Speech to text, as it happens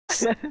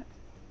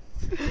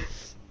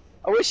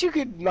I wish you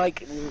could,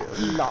 like,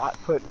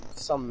 not put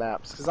some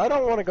maps, because I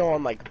don't want to go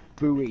on, like,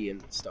 Buoy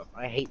and stuff.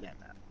 I hate that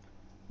map.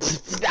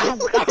 Speak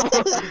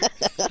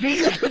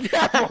of the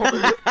devil!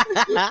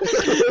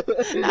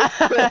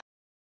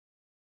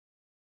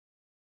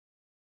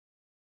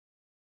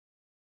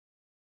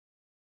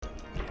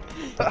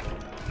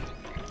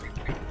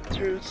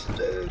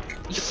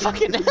 You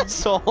fucking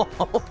asshole!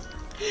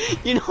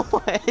 You know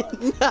what?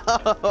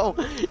 No!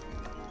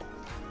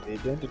 They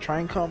been to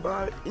try and come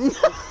by. No!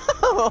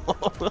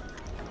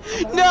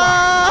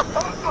 No!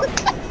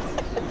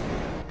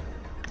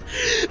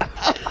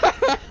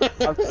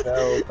 I'm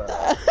so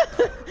bad.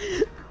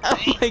 Oh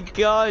my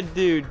god,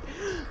 dude!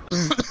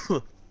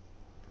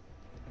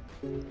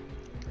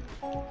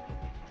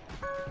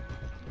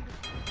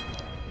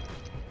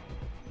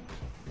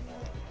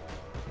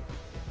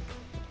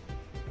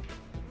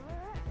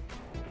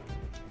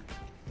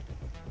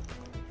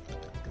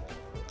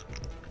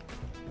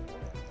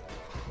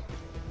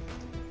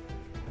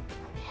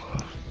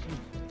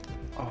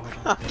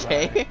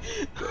 Okay.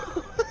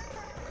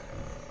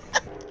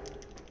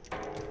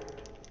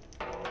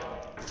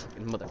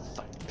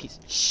 Motherfucking piece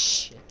of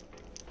shit.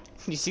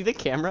 You see the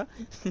camera?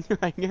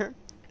 Right here?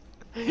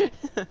 I'm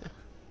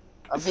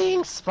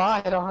being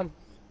spied on.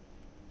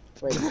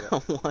 Wait a minute.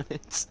 I want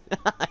it.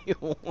 I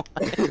want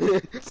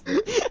it.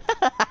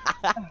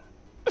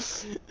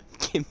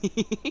 Give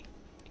me.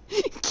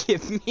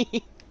 Give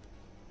me.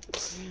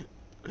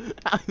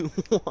 I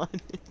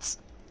want it.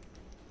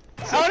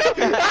 Oh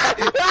no!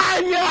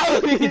 Ah,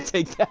 no! You can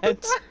take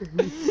that.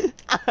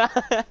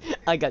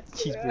 I got the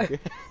cheeseburger.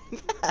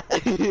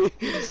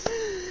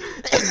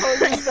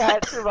 Only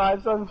that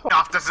survives on fire.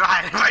 Off the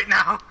side right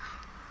now.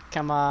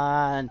 Come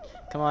on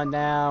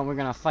down. We're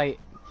gonna fight.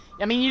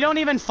 I mean, you don't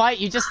even fight.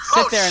 You just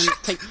sit there and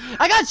take.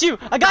 I got you.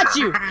 I got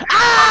you.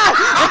 Ah!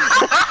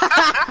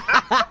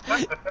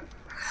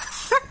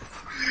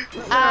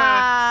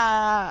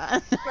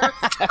 Ah!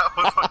 That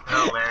was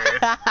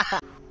hilarious.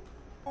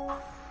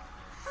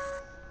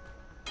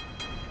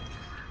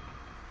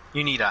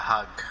 You need a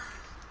hug.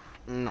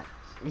 No.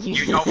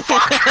 You know,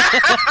 fuck.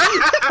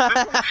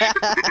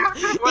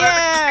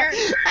 Yeah.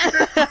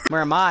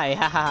 Where am I?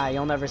 Haha,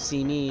 you'll never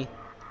see me.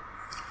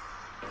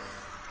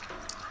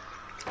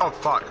 Oh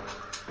fuck.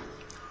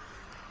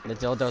 The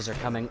dildos are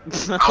coming.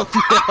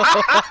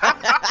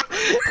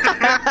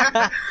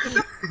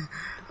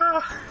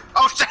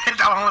 Oh shit,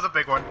 that one was a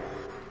big one.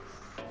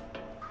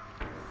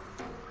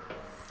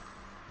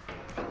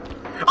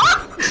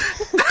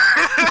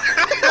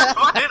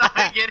 Why did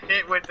I get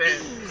hit with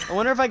it? I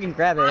wonder if I can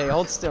grab it. Hey,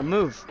 hold still.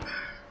 Move.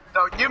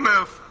 No, you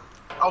move.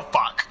 Oh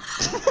fuck.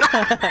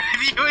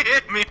 You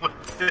hit me with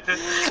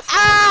this.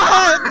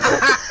 Ah!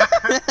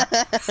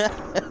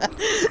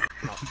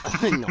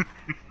 No.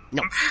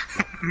 No.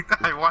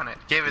 I want it.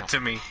 Give it to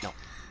me. No.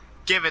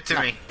 Give it to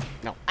me.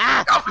 No.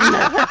 Ah!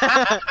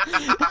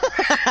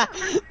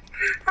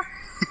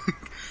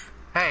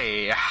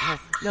 Hey.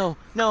 No.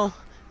 No.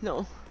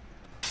 No.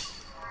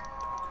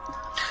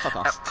 Fuck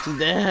off.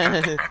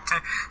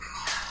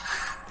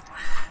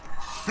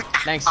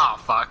 Thanks. Oh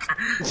fuck.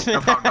 No,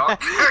 no.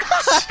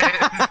 Shit.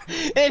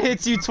 It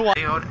hits you twice.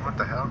 What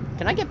the hell?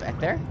 Can I get back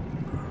there?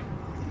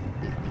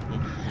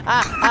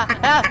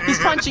 He's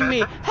punching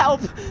me.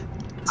 Help!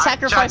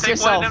 Sacrifice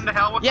yourself. One of them to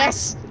hell with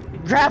yes!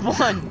 Grab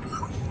one! Me?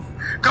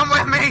 Come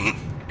with me!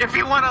 If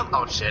you wanna.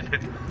 Oh shit.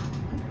 This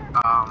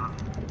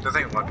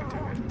ain't looking too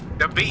good.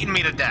 They're beating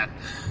me to death.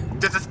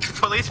 This is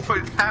police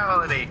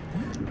brutality.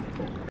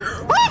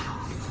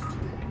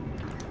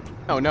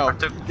 Oh no.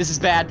 This is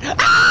bad.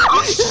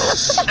 Oh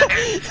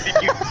shit!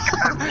 You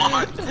got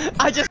one.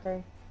 I just.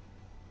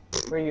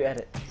 Where you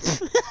edit?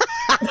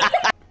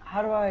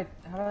 How do I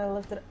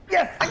lift it up?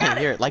 Yes! I can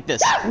hear it like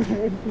this.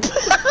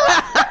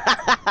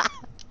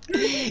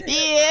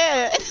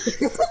 Yeah!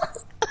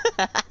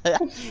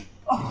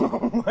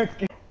 Oh my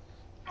god.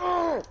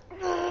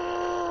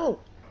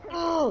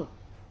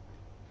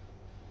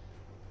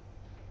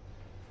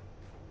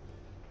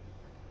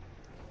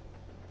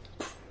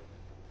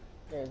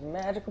 There's a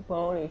magical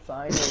pony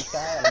finding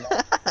time.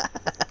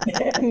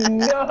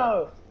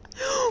 No!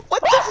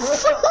 What the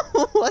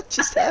fuck? What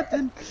just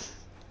happened?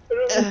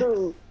 I don't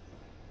know.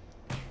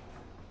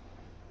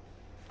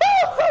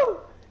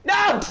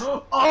 No!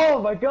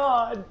 Oh my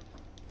god!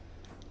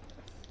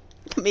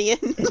 Let me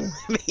in.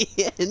 Let me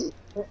in.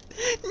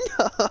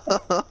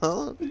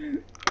 No.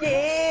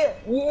 Yeah!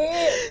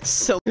 Yeah!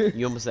 So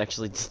you almost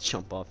actually did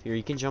jump off here.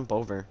 You can jump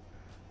over.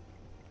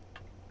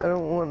 I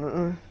don't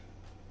wanna.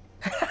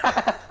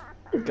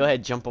 Go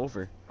ahead, jump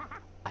over.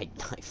 I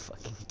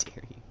fucking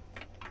dare you.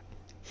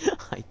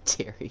 I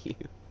dare you.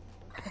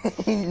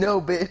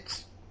 No,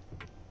 bitch.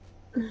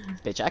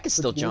 Bitch, I can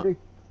still jump. Whee!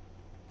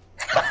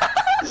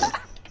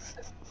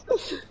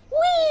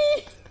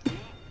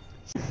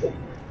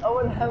 I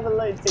wanna have a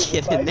lightsaber.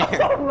 Get in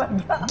there. Oh my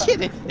god.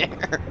 Get in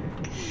there.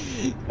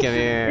 Come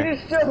here. You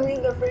just shoved me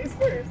in the face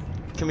first.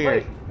 Come here.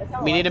 Wait,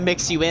 we need to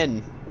mix you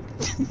in.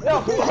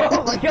 No!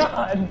 Oh my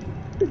god!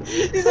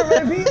 These are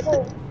my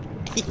people!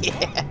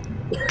 Yeah.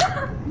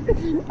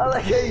 I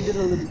like how you did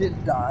a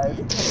legit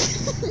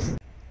dive.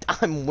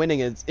 I'm winning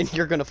it, and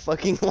you're gonna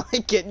fucking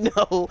like it.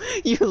 No,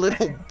 you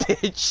little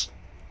bitch.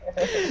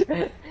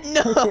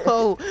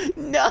 No,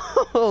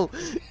 no.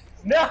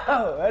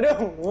 No, I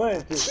don't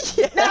want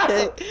to. Yeah.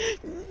 No!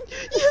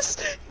 Yes.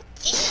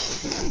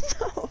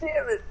 No.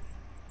 Damn it!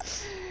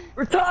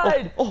 We're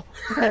tied! Oh.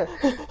 No!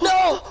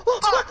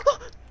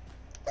 Fuck.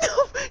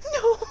 No,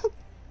 no.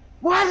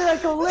 Why did I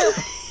go left?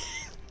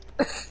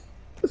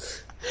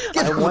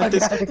 Get I the want fuck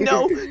this. out of here.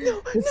 No,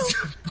 no, This no.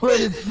 split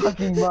is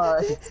fucking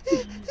mine.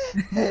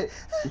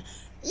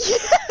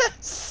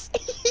 Yes.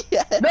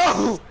 Yes.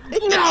 No!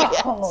 No!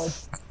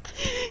 Yes.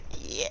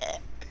 Yeah.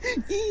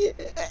 Yeah.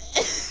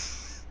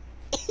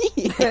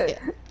 Yeah.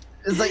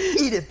 It's like,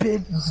 eat it,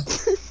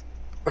 bitch.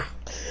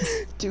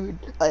 Dude,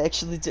 I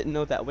actually didn't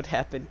know that would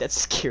happen. That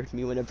scared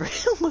me whenever I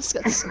almost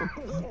got so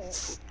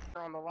close.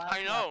 On the last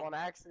I know. lap on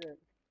accident.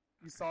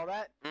 You saw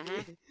that?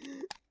 Mhm.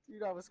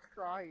 Dude, I was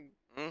crying.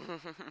 No!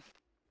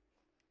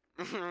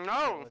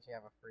 Let you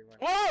have a free one.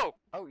 Whoa!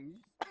 Oh, you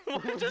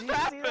What did just you see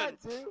happened?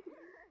 that too?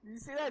 Did you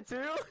see that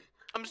too?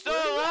 I'm still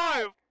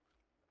alive!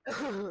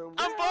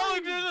 I'm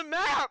falling through the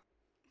map!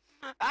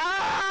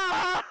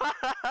 Ah!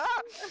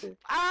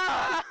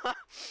 Ah!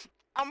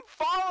 I'm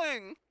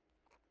falling!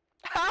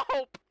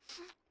 Help!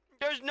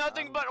 There's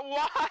nothing but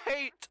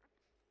white!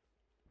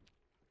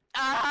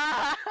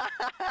 Ah!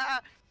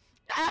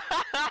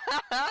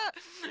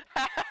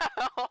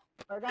 Help!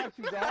 I got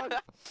you, dog.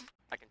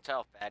 I can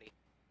tell, fatty.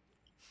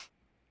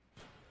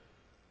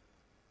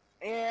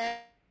 And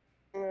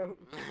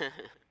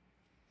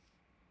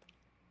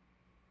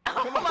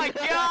Oh my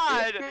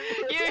god!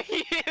 You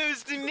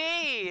used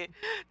me!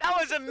 That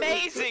was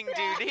amazing,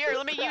 dude! Here,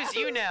 let me use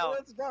you now!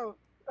 Let's go.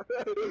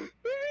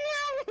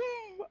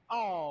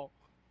 Oh.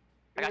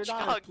 I got You're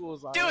you. not as cool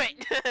as I Do am.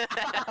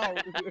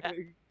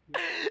 it!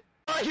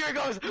 Oh, here it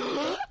goes.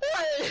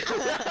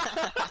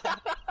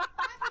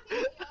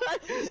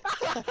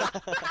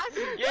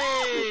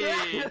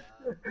 Yay!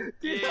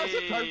 Dude, that was a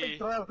Yay. perfect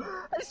throw. I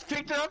just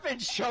picked her up and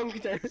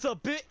chunked her. It's a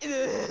bit.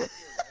 Yeah.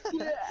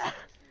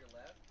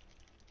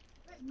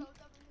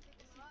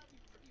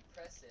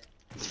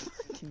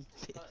 Fucking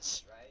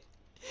bitch.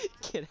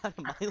 Get out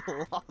of my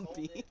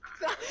lobby.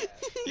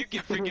 You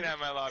get freaking out of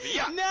my lobby.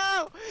 Yeah!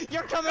 No!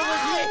 You're coming with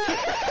me!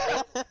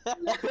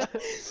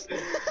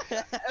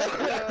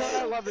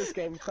 I love this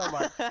game so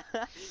much.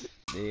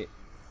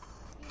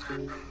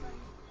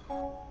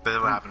 This is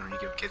what happens when you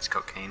give kids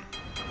cocaine.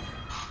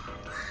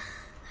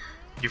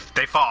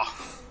 They fall.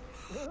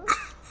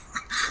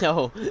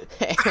 No.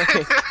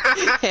 Eric.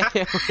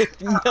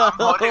 Eric, no.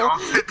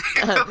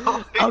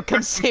 I'll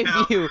come save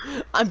you.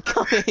 I'm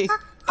coming.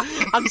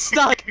 I'm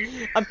stuck.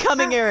 I'm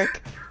coming,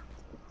 Eric.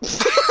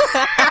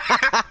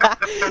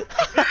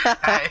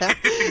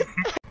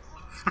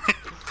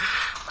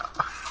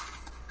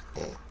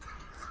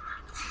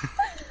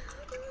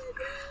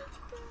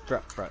 Bro,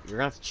 you're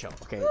gonna have to chill,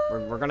 okay?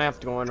 We're gonna have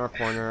to go in our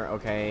corner,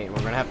 okay?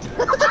 We're gonna have to.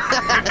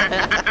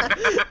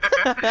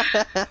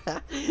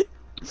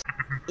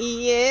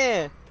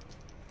 Yeah.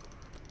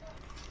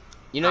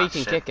 You know you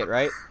can shit. kick it,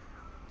 right?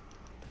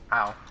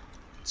 Ow.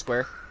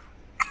 Square.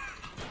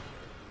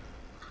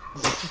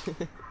 You get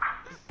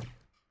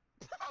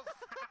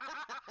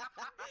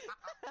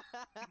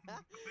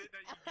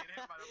hit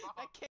by the ball.